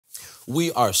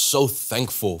We are so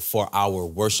thankful for our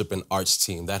worship and arts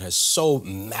team that has so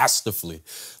masterfully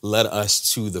led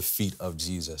us to the feet of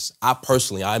Jesus.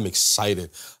 I'm excited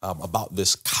about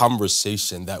this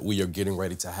conversation that we are getting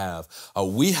ready to have.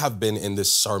 We have been in this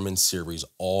sermon series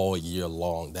all year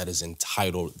long that is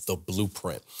entitled The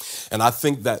Blueprint. And I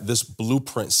think that this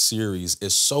Blueprint series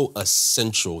is so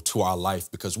essential to our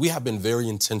life because we have been very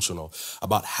intentional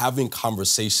about having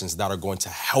conversations that are going to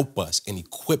help us and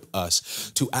equip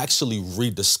us to actually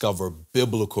rediscover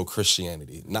biblical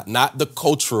Christianity, not the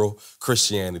cultural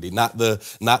Christianity, not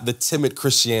the timid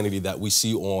Christianity that we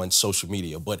see on social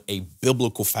media, but a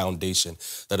biblical foundation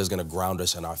that is going to ground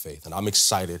us in our faith. And I'm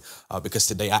excited because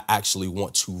today I actually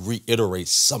want to reiterate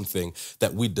something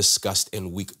that we discussed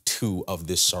in week 2 of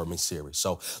this sermon series.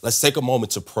 So let's take a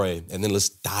moment to pray and then let's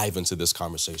dive into this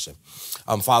conversation.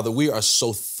 Father, we are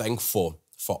so thankful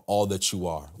for all that you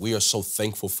are. We are so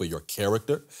thankful for your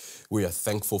character. We are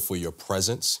thankful for your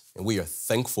presence, and we are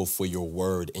thankful for your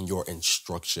word and your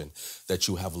instruction that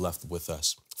you have left with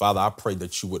us. Father, I pray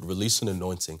that you would release an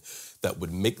anointing that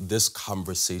would make this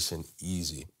conversation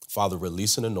easy. Father,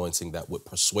 release an anointing that would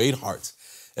persuade hearts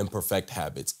and perfect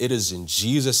habits. It is in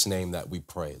Jesus' name that we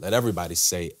pray. Let everybody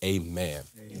say amen.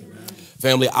 Amen.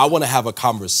 Family, I want to have a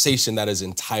conversation that is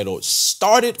entitled,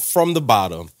 Started from the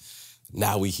Bottom,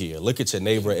 Now We Here. Look at your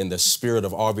neighbor in the spirit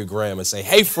of 𝐅𝐈𝐍𝐃 and say,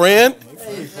 hey, friend.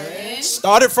 Hey, friend.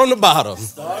 Started from the bottom.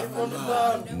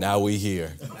 Now we here.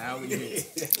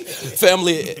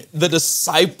 Family, the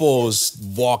disciples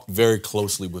walked very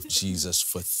closely with Jesus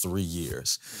for 3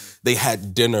 years. They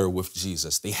had dinner with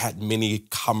Jesus. They had many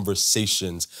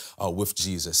conversations with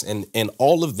Jesus. And in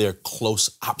all of their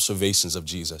close observations of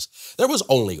Jesus, there was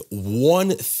only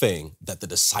one thing that the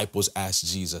disciples asked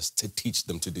Jesus to teach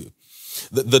them to do.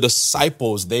 The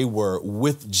disciples, they were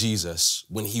with Jesus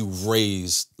when he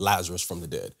raised Lazarus from the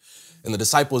dead. And the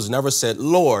disciples never said,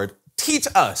 Lord, teach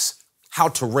us how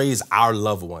to raise our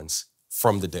loved ones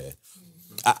from the dead.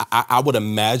 I would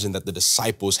imagine that the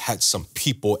disciples had some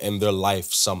people in their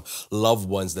life, some loved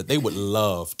ones that they would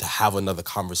love to have another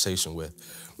conversation with.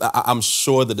 I'm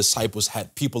sure the disciples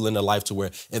had people in their life to where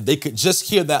if they could just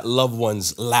hear that loved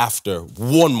one's laughter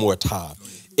one more time,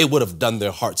 it would have done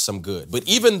their hearts some good. But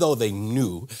even though they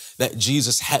knew that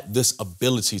Jesus had this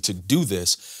ability to do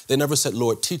this, they never said,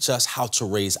 Lord, teach us how to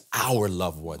raise our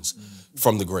loved ones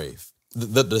from the grave.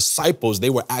 The disciples, they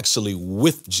were actually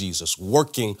with Jesus,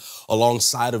 working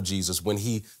alongside of Jesus when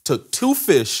he took 2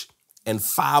 fish and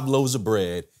 5 loaves of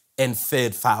bread and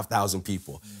fed 5,000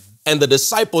 people. And the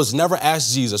disciples never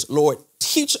asked Jesus, Lord,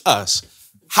 teach us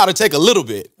how to take a little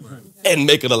bit and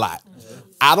make it a lot.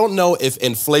 I don't know if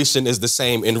inflation is the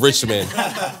same in Richmond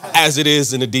as it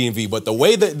is in the DMV, but the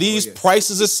way that these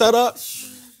prices are set up,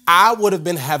 I would have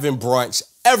been having brunch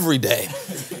every day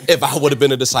if I would have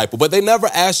been a disciple. But they never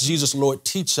asked Jesus, Lord,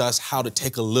 teach us how to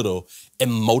take a little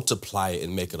and multiply it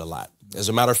and make it a lot. As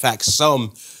a matter of fact,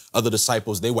 some of the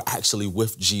disciples, they were actually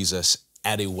with Jesus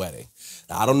at a wedding.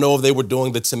 Now, I don't know if they were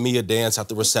doing the Tamia dance at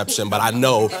the reception, but I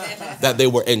know that they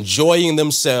were enjoying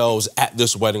themselves at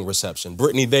this wedding reception.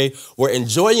 Brittany, they were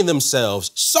enjoying themselves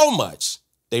so much,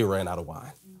 they ran out of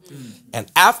wine.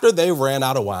 And after they ran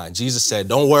out of wine, Jesus said,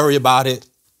 don't worry about it.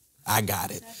 I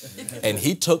got it. And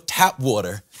he took tap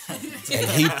water and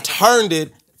he turned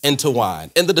it into wine.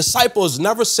 And the disciples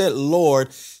never said, Lord,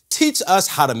 teach us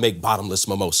how to make bottomless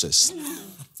mimosas.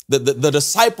 The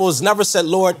disciples never said,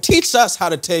 Lord, teach us how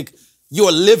to take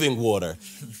your living water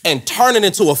and turn it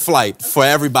into a flight for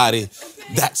everybody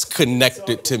that's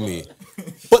connected to me.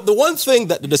 But the one thing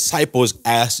that the disciples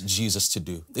asked Jesus to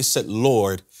do, they said,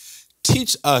 Lord,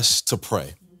 teach us to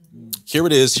pray. Here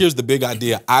it is. Here's the big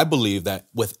idea. I believe that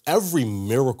with every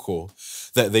miracle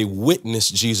that they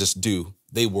witnessed Jesus do,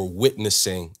 they were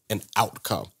witnessing an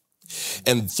outcome.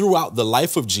 And throughout the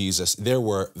life of Jesus, there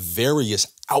were various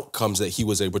outcomes that he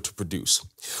was able to produce.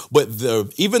 But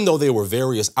even though there were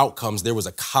various outcomes, there was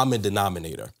a common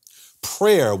denominator.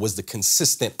 Prayer was the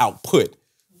consistent output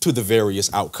to the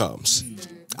various outcomes.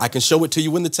 I can show it to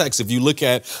you in the text. If you look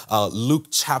at Luke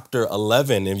chapter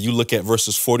 11, and you look at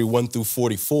verses 41 through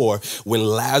 44, when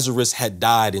Lazarus had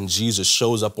died and Jesus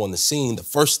shows up on the scene, the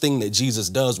first thing that Jesus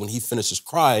does when he finishes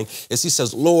crying is he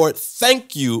says, Lord,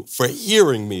 thank you for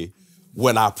hearing me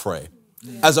when I pray.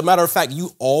 As a matter of fact,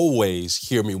 you always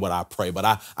hear me when I pray, but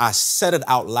I said it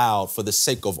out loud for the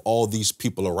sake of all these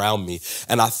people around me.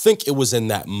 And I think it was in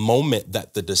that moment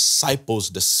that the disciples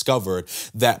discovered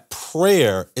that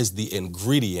prayer is the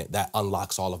ingredient that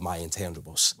unlocks all of my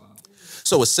intangibles. Wow.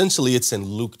 So essentially, it's in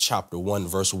Luke chapter 1,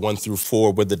 verse 1 through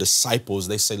 4, where the disciples,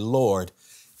 they say, Lord,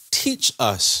 teach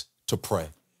us to pray.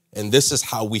 And this is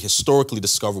how we historically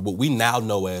discover what we now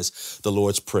know as the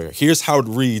Lord's Prayer. Here's how it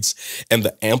reads in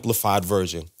the Amplified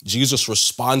Version. Jesus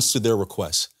responds to their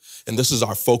request. And this is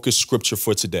our focus scripture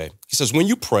for today. He says, when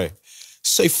you pray,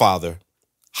 say, Father,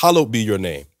 hallowed be your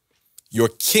name. Your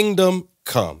kingdom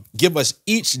come. Give us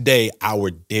each day our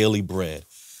daily bread.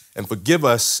 And forgive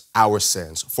us our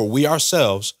sins. For we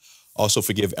ourselves also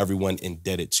forgive everyone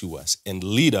indebted to us. And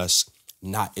lead us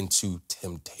not into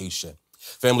temptation.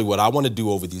 Family, what I want to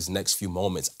do over these next few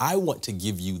moments, I want to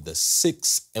give you the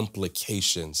 6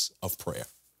 implications of prayer.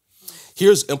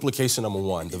 Here's implication number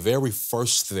 1. The very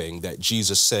first thing that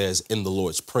Jesus says in the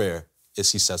Lord's Prayer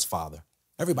is he says, Father.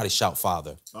 Everybody shout,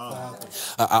 Father. Father.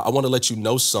 I want to let you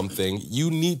know something.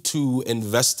 You need to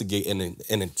investigate and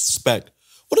inspect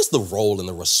what is the role and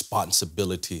the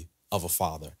responsibility of a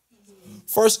father.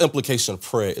 First implication of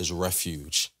prayer is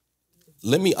refuge.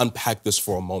 Let me unpack this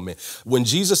for a moment. When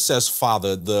Jesus says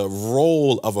Father, the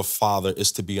role of a father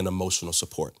is to be an emotional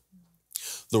support.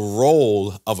 The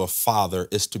role of a father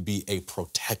is to be a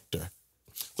protector.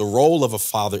 The role of a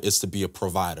father is to be a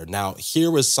provider. Now,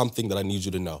 here is something that I need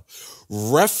you to know.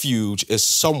 Refuge is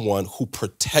someone who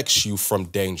protects you from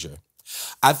danger.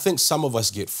 I think some of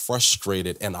us get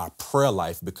frustrated in our prayer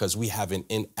life because we have an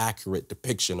inaccurate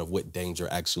depiction of what danger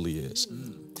actually is.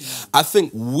 I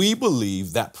think we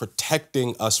believe that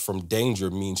protecting us from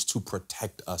danger means to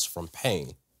protect us from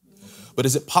pain. But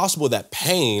is it possible that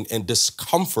pain and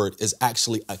discomfort is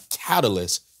actually a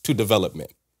catalyst to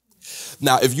development?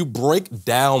 Now, if you break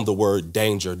down the word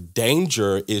danger,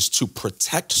 danger is to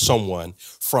protect someone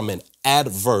from an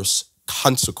adverse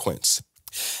consequence.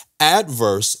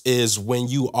 Adverse is when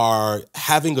you are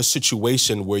having a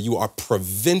situation where you are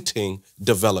preventing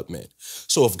development.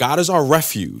 So if God is our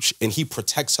refuge and he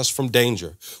protects us from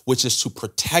danger, which is to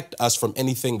protect us from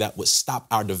anything that would stop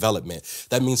our development,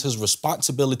 that means his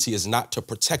responsibility is not to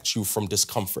protect you from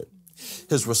discomfort.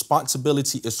 His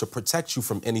responsibility is to protect you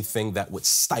from anything that would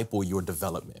stifle your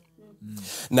development.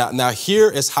 Now, here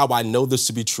is how I know this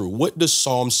to be true. What does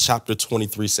Psalms chapter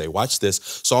 23 say? Watch this.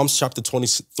 Psalms chapter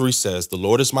 23 says, the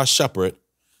Lord is my shepherd,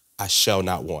 I shall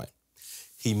not want.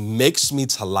 He makes me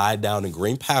to lie down in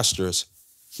green pastures.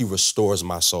 He restores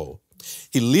my soul.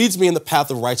 He leads me in the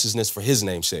path of righteousness for his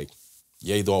name's sake.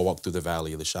 Yea, though I walk through the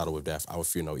valley of the shadow of death, I will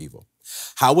fear no evil.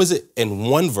 How is it in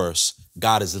one verse,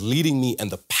 God is leading me in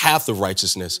the path of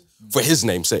righteousness for his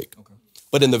name's sake? Okay.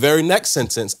 But in the very next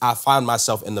sentence, I find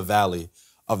myself in the valley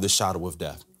of the shadow of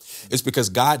death. It's because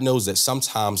God knows that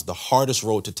sometimes the hardest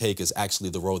road to take is actually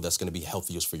the road that's going to be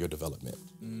healthiest for your development.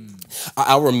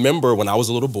 I remember when I was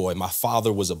a little boy, my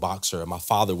father was a boxer and my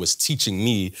father was teaching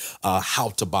me how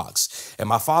to box. And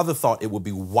my father thought it would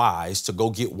be wise to go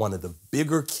get one of the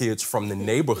bigger kids from the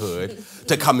neighborhood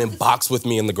to come and box with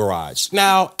me in the garage.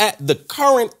 Now, at the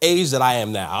current age that I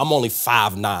am now, I'm only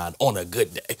 5'9" on a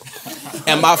good day.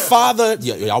 And my father,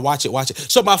 y'all watch it.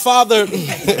 So my father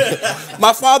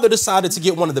decided to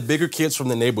get one of the bigger kids from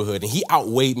the neighborhood, and he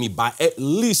outweighed me by at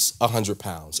least 100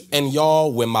 pounds. And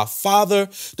y'all, when my father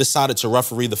decided to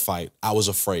referee the fight, I was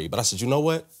afraid. But I said, you know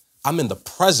what? I'm in the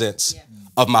presence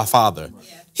of my father.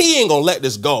 He ain't gonna let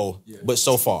this go, but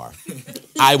so far,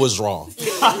 I was wrong.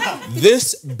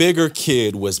 This bigger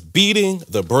kid was beating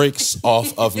the brakes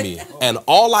off of me. And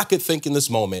all I could think in this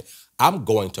moment, I'm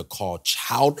going to call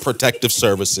Child Protective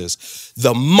Services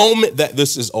the moment that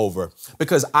this is over,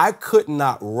 because I could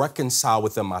not reconcile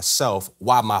within myself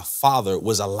why my father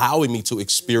was allowing me to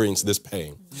experience this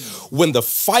pain. When the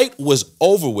fight was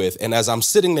over with, and as I'm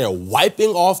sitting there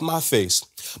wiping off my face,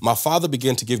 my father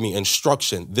began to give me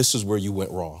instruction. This is where you went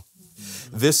wrong.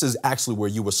 This is actually where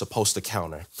you were supposed to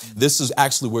counter. This is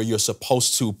actually where you're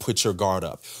supposed to put your guard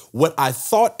up. What I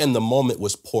thought in the moment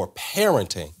was poor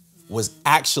parenting was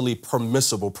actually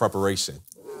permissible preparation.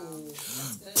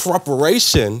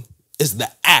 Preparation is the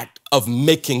act of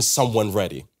making someone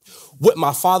ready. What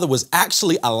my father was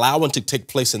actually allowing to take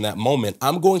place in that moment,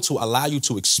 I'm going to allow you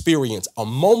to experience a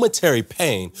momentary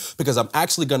pain because I'm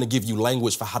actually going to give you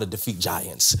language for how to defeat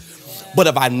giants. But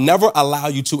if I never allow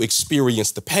you to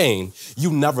experience the pain,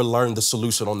 you never learn the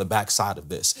solution on the backside of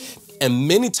this. And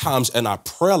many times in our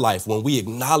prayer life, when we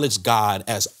acknowledge God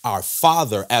as our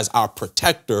Father, as our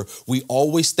protector, we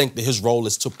always think that his role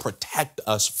is to protect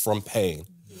us from pain.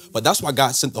 But that's why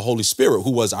God sent the Holy Spirit,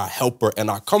 who was our helper and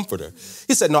our comforter.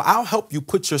 He said, no, I'll help you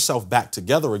put yourself back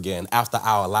together again after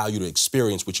I'll allow you to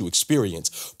experience what you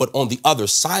experience. But on the other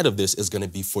side of this is going to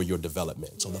be for your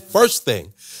development. So the first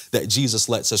thing that Jesus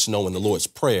lets us know in the Lord's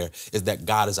Prayer is that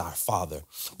God is our Father.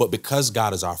 But because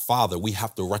God is our Father, we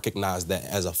have to recognize that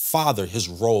as a father, his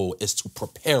role is to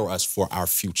prepare us for our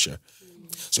future.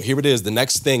 So here it is. The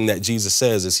next thing that Jesus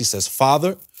says is he says,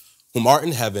 Father, whom art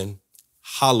in heaven,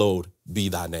 hallowed be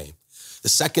thy name. The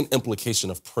second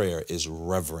implication of prayer is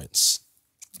reverence.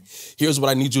 Here's what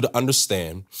I need you to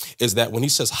understand is that when he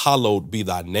says, hallowed be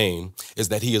thy name, is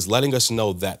that he is letting us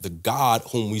know that the God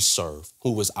whom we serve,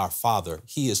 who is our Father,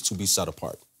 he is to be set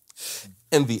apart.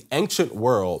 In the ancient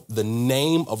world, the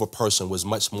name of a person was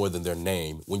much more than their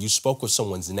name. When you spoke of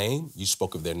someone's name, you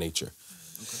spoke of their nature.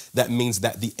 That means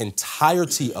that the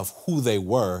entirety of who they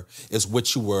were is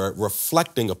what you were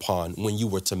reflecting upon when you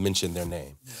were to mention their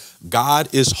name.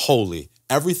 God is holy.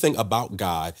 Everything about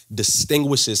God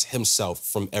distinguishes himself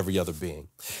from every other being.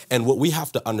 And what we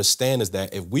have to understand is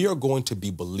that if we are going to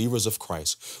be believers of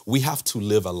Christ, we have to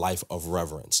live a life of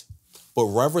reverence. But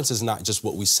reverence is not just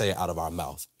what we say out of our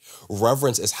mouth.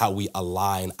 Reverence is how we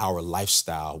align our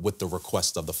lifestyle with the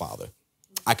request of the Father.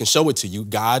 I can show it to you.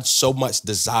 God so much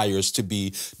desires to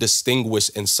be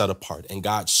distinguished and set apart. And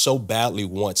God so badly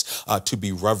wants to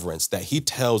be reverenced that he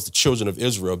tells the children of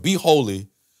Israel, be holy,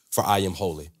 for I am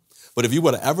holy. But if you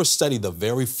were to ever study the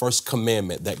very first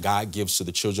commandment that God gives to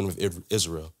the children of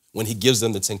Israel, when he gives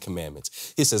them the 10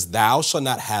 commandments, he says, thou shalt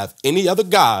not have any other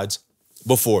gods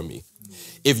before me.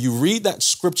 If you read that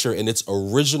scripture in its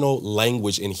original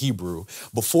language in Hebrew,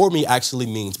 before me actually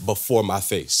means before my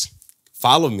face.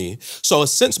 Follow me. So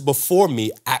since before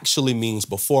me actually means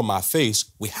before my face,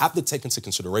 we have to take into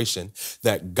consideration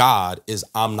that God is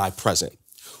omnipresent,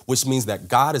 which means that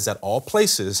God is at all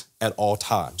places at all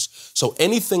times. So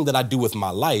anything that I do with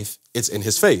my life, it's in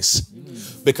his face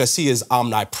because he is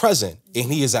omnipresent and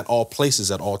he is at all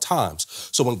places at all times.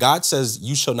 So when God says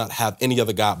you shall not have any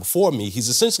other God before me, he's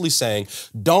essentially saying,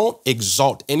 don't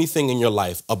exalt anything in your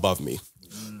life above me.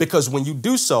 Because when you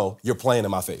do so, you're playing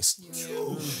in my face.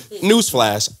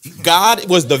 Newsflash, God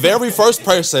was the very first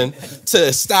person to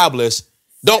establish,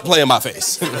 don't play in my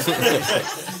face.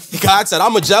 God said,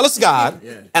 I'm a jealous God,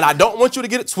 and I don't want you to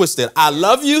get it twisted. I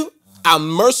love you, I'm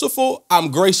merciful, I'm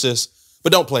gracious,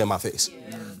 but don't play in my face.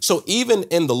 So even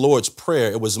in the Lord's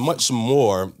Prayer, it was much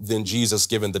more than Jesus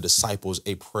giving the disciples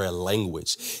a prayer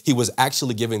language. He was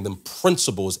actually giving them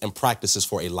principles and practices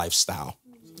for a lifestyle.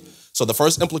 So the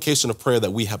first implication of prayer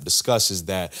that we have discussed is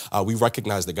that we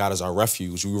recognize that God is our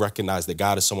refuge. We recognize that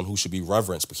God is someone who should be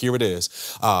reverenced. But here it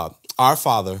is, our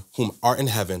Father, whom art in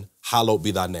heaven, hallowed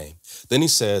be thy name. Then he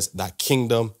says, thy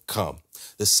kingdom come.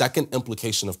 The second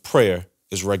implication of prayer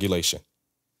is regulation.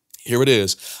 Here it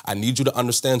is. I need you to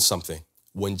understand something.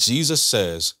 When Jesus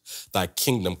says, thy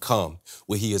kingdom come,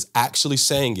 what he is actually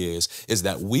saying is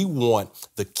that we want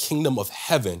the kingdom of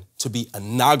heaven to be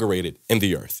inaugurated in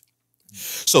the earth.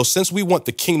 So since we want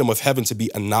the kingdom of heaven to be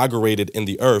inaugurated in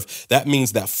the earth, that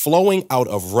means that flowing out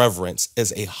of reverence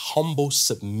is a humble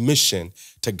submission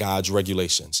to God's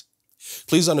regulations.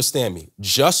 Please understand me.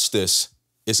 Justice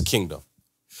is kingdom.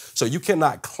 So you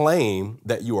cannot claim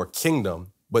that you are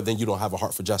kingdom, but then you don't have a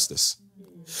heart for justice.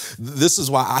 This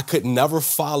is why I could never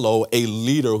follow a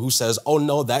leader who says, oh,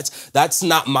 no, that's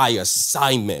not my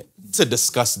assignment to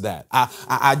discuss that.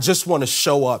 I just want to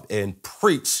show up and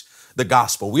preach the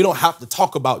gospel. We don't have to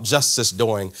talk about justice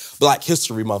during Black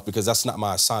History Month because that's not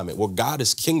my assignment. Well, God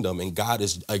is kingdom and God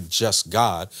is a just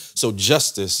God. So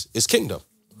justice is kingdom.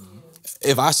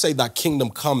 If I say thy kingdom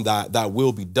come, thy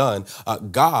will be done,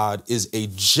 God is a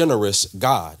generous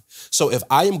God. So if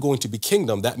I am going to be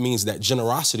kingdom, that means that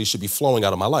generosity should be flowing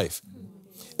out of my life.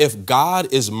 If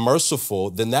God is merciful,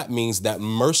 then that means that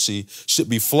mercy should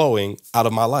be flowing out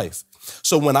of my life.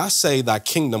 So when I say thy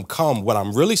kingdom come, what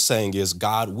I'm really saying is,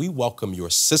 God, we welcome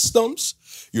your systems,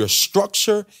 your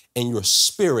structure, and your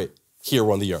spirit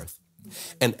here on the earth.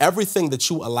 And everything that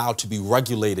you allow to be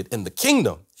regulated in the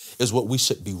kingdom is what we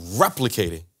should be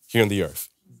replicating here on the earth.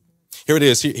 Here it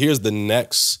is. Here's the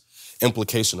next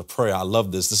implication of prayer. I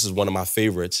love this. This is one of my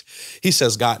favorites. He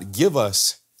says, God, give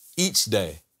us each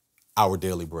day our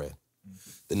daily bread.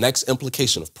 The next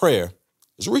implication of prayer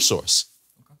is resource.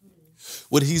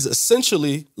 What he's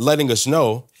essentially letting us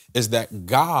know is that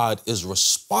God is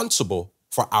responsible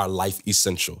for our life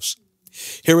essentials.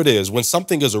 Here it is. When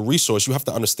something is a resource, you have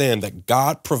to understand that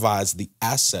God provides the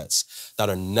assets that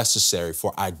are necessary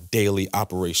for our daily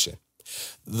operation.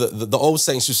 The old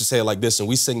saints used to say it like this, and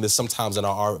we sing this sometimes in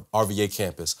our 𝐅𝐸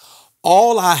campus.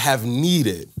 All I have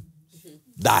needed,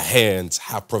 thy hands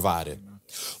have provided.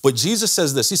 But Jesus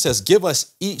says this, he says, give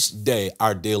us each day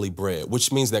our daily bread,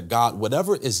 which means that God,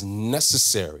 whatever is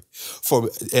necessary for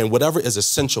and whatever is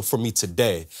essential for me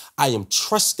today, I am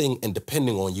trusting and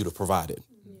depending on you to provide it.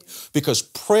 Because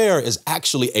prayer is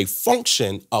actually a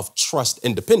function of trust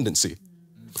and dependency.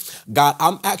 God,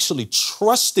 I'm actually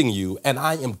trusting you and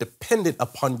I am dependent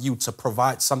upon you to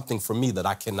provide something for me that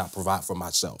I cannot provide for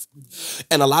myself.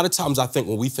 And a lot of times I think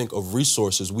when we think of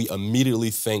resources, we immediately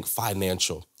think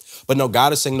financial. But no,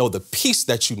 God is saying, no, the peace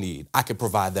that you need, I can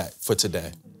provide that for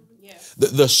today.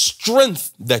 The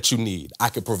strength that you need, I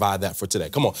could provide that for today.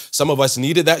 Come on. Some of us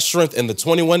needed that strength in the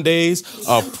 21 days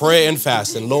of prayer and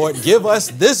fasting. Lord, give us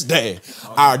this day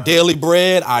our daily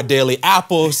bread, our daily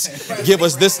apples. Give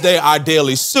us this day our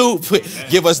daily soup.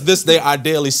 Give us this day our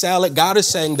daily salad. God is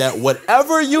saying that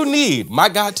whatever you need, my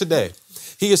God, today,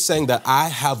 he is saying that I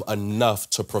have enough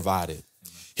to provide it.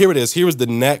 Here it is. Here is the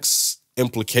next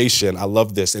implication. I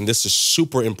love this, and this is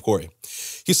super important.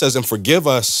 He says, and forgive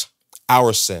us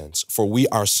our sins, for we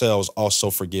ourselves also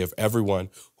forgive everyone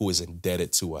who is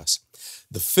indebted to us.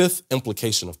 The fifth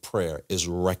implication of prayer is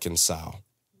reconcile.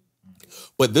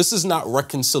 But this is not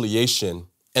reconciliation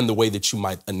in the way that you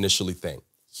might initially think.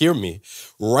 Hear me.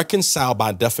 Reconcile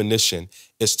by definition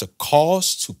is to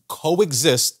cause to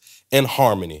coexist in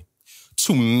harmony,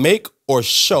 to make or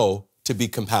show to be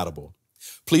compatible.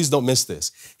 Please don't miss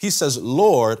this. He says,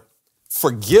 Lord,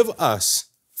 forgive us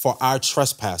for our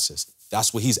trespasses.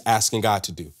 That's what he's asking God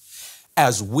to do.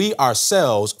 As we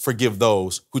ourselves forgive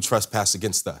those who trespass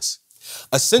against us.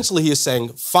 Essentially, he is saying,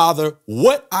 Father,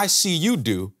 what I see you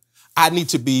do, I need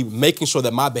to be making sure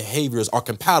that my behaviors are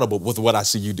compatible with what I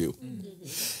see you do.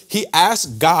 He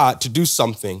asked God to do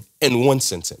something in one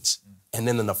sentence. And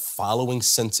then in the following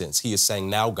sentence, he is saying,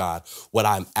 now, God, what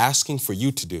I'm asking for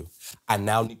you to do, I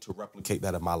now need to replicate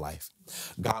that in my life.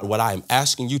 God, what I am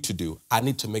asking you to do, I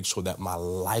need to make sure that my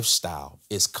lifestyle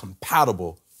is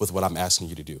compatible with what I'm asking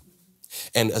you to do.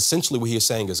 And essentially what he is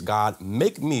saying is, God,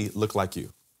 make me look like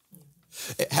you.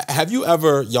 Have you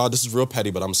ever, y'all, this is real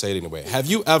petty, but I'm saying it anyway. Have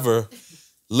you ever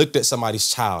looked at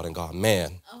somebody's child and gone,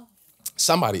 man,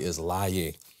 somebody is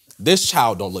lying. This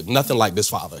child don't look nothing like this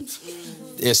father.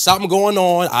 There's something going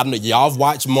on. I know y'all have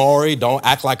watched Maury. Don't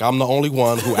act like I'm the only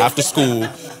one who after school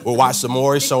will watch the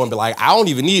Maury show and be like, I don't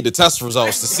even need the test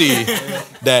results to see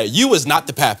that you is not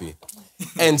the pappy.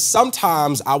 And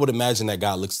sometimes I would imagine that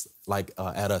God looks like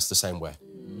at us the same way.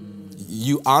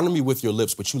 You honor me with your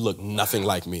lips, but you look nothing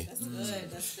like me. That's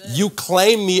good. That's good. You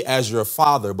claim me as your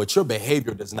father, but your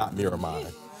behavior does not mirror mine.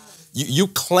 You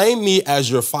claim me as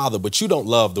your father, but you don't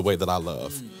love the way that I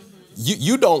love.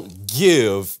 You don't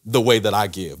give the way that I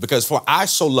give, because for I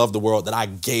so love the world that I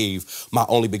gave my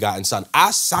only begotten son.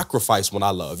 I sacrifice when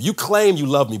I love. You claim you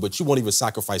love me, but you won't even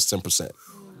sacrifice 10%.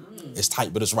 It's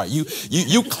tight, but it's right.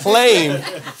 You claim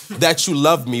that you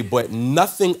love me, but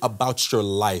nothing about your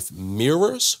life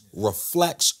mirrors,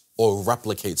 reflects, or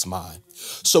replicates mine.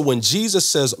 So when Jesus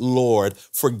says, Lord,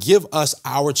 forgive us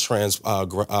our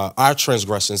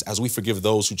transgressions as we forgive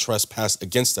those who trespass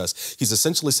against us, he's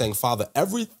essentially saying, Father,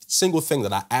 every single thing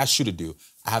that I ask you to do,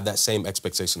 I have that same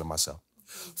expectation of myself.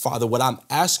 Father, what I'm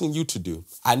asking you to do,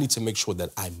 I need to make sure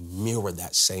that I mirror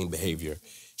that same behavior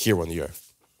here on the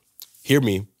earth. Hear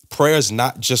me. Prayer is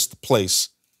not just the place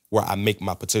where I make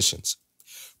my petitions.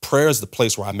 Prayer is the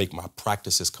place where I make my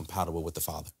practices compatible with the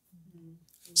Father.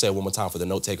 Say it one more time for the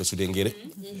note takers who didn't get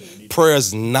it. Prayer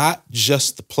is not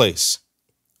just the place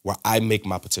where I make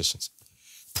my petitions.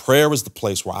 Prayer is the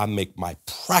place where I make my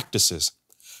practices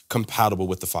compatible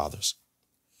with the Father's.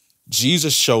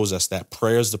 Jesus shows us that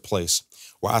prayer is the place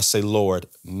where I say, Lord,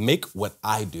 make what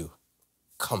I do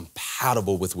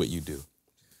compatible with what you do.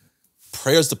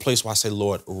 Prayer is the place where I say,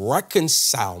 Lord,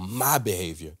 reconcile my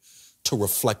behavior to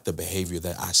reflect the behavior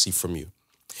that I see from you.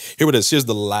 Here it is. Here's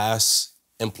the last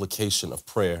implication of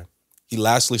prayer. He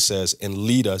lastly says, and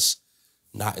lead us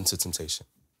not into temptation.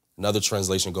 Another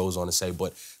translation goes on to say,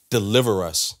 but deliver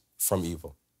us from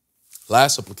evil.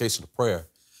 Last implication of prayer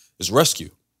is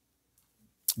rescue.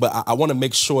 But I want to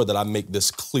make sure that I make this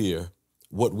clear,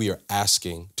 what we are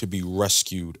asking to be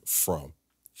rescued from.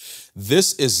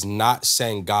 This is not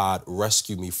saying, God,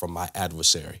 rescue me from my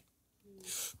adversary.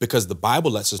 Because the Bible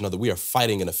lets us know that we are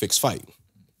fighting in a fixed fight.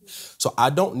 So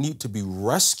I don't need to be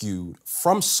rescued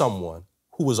from someone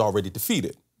who was already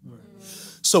defeated.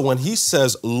 So when he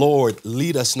says, Lord,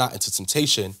 lead us not into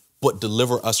temptation, but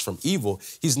deliver us from evil,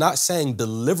 he's not saying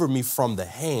deliver me from the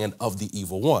hand of the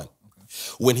evil one.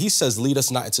 When he says lead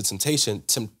us not into temptation,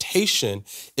 temptation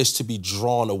is to be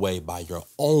drawn away by your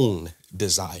own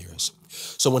desires.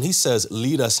 So when he says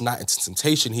lead us not into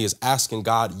temptation, he is asking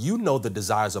God, you know the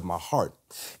desires of my heart.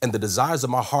 And the desires of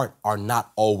my heart are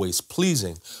not always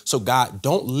pleasing. So God,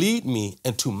 don't lead me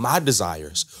into my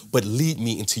desires, but lead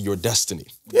me into your destiny.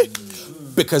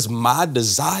 Because my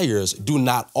desires do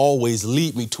not always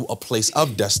lead me to a place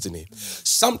of destiny.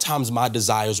 Sometimes my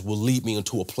desires will lead me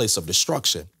into a place of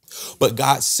destruction. But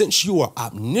God, since you are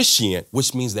omniscient,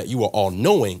 which means that you are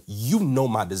all-knowing, you know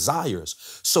my desires.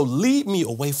 So lead me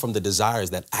away from the desires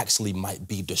that actually might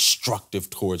be destructive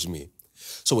towards me.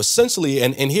 So essentially,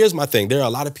 and here's my thing, there are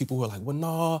a lot of people who are like, well,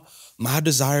 no, my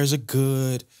desires are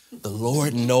good. The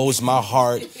Lord knows my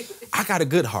heart. I got a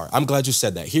good heart. I'm glad you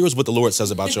said that. Here's what the Lord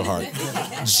says about your heart.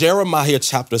 Jeremiah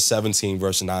chapter 17,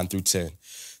 verse 9 through 10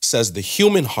 says, the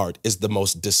human heart is the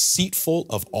most deceitful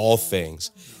of all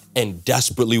things and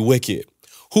desperately wicked.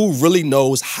 Who really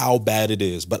knows how bad it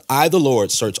is? But I, the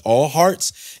Lord, search all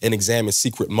hearts and examine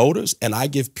secret motives, and I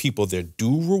give people their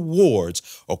due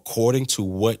rewards according to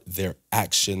what their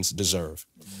actions deserve.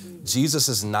 Jesus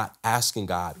is not asking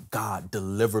God, God,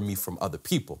 deliver me from other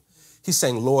people. He's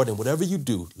saying, Lord, in whatever you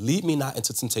do, lead me not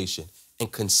into temptation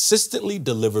and consistently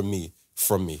deliver me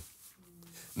from me.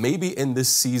 Maybe in this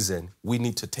season, we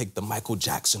need to take the Michael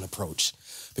Jackson approach,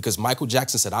 because Michael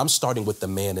Jackson said, I'm starting with the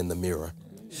man in the mirror.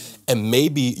 And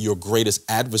maybe your greatest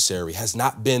adversary has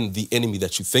not been the enemy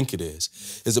that you think it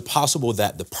is. Is it possible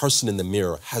that the person in the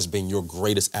mirror has been your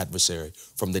greatest adversary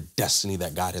from the destiny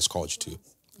that God has called you to?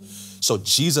 So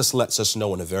Jesus lets us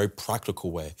know in a very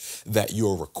practical way that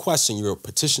your request and your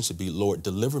petition should be, Lord,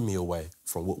 deliver me away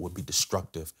from what would be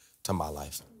destructive to my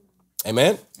life.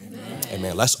 Amen? Amen.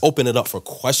 Amen. Let's open it up for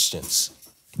questions.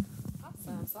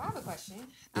 Awesome. So I have a question.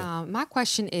 My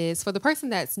question is, for the person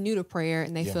that's new to prayer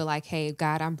and they feel like, hey,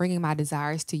 God, I'm bringing my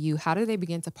desires to you, how do they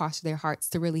begin to posture their hearts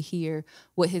to really hear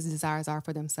what his desires are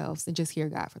for themselves and just hear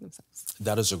God for themselves?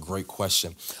 That is a great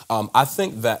question. I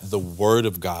think that the word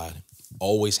of God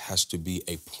always has to be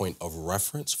a point of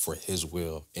reference for his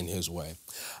will in his way.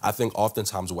 I think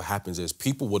oftentimes what happens is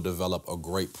people will develop a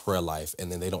great prayer life and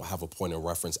then they don't have a point of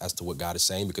reference as to what God is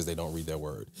saying because they don't read their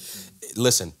word.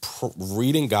 Listen,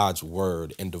 reading God's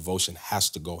word and devotion has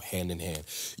to go hand in hand.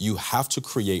 You have to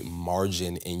create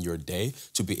margin in your day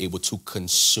to be able to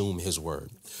consume his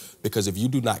word. Because if you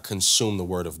do not consume the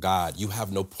word of God, you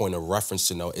have no point of reference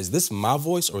to know, is this my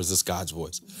voice or is this God's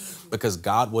voice? Because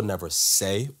God will never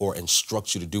say or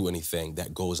instruct you to do anything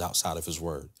that goes outside of his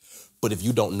word. But if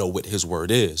you don't know what his word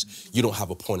is, you don't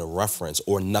have a point of reference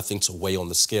or nothing to weigh on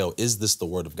the scale. Is this the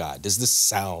word of God? Does this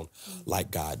sound like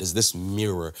God? Does this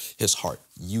mirror his heart?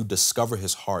 You discover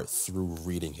his heart through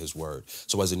reading his word.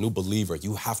 So as a new believer,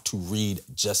 you have to read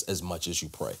just as much as you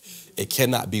pray. It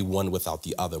cannot be one without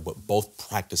the other, but both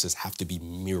practices have to be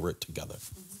mirrored together.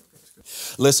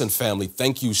 Listen, family,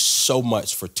 thank you so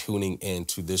much for tuning in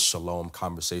to this Shalom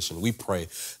conversation. We pray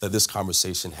that this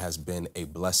conversation has been a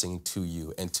blessing to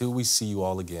you. Until we see you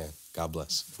all again, God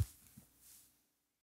bless.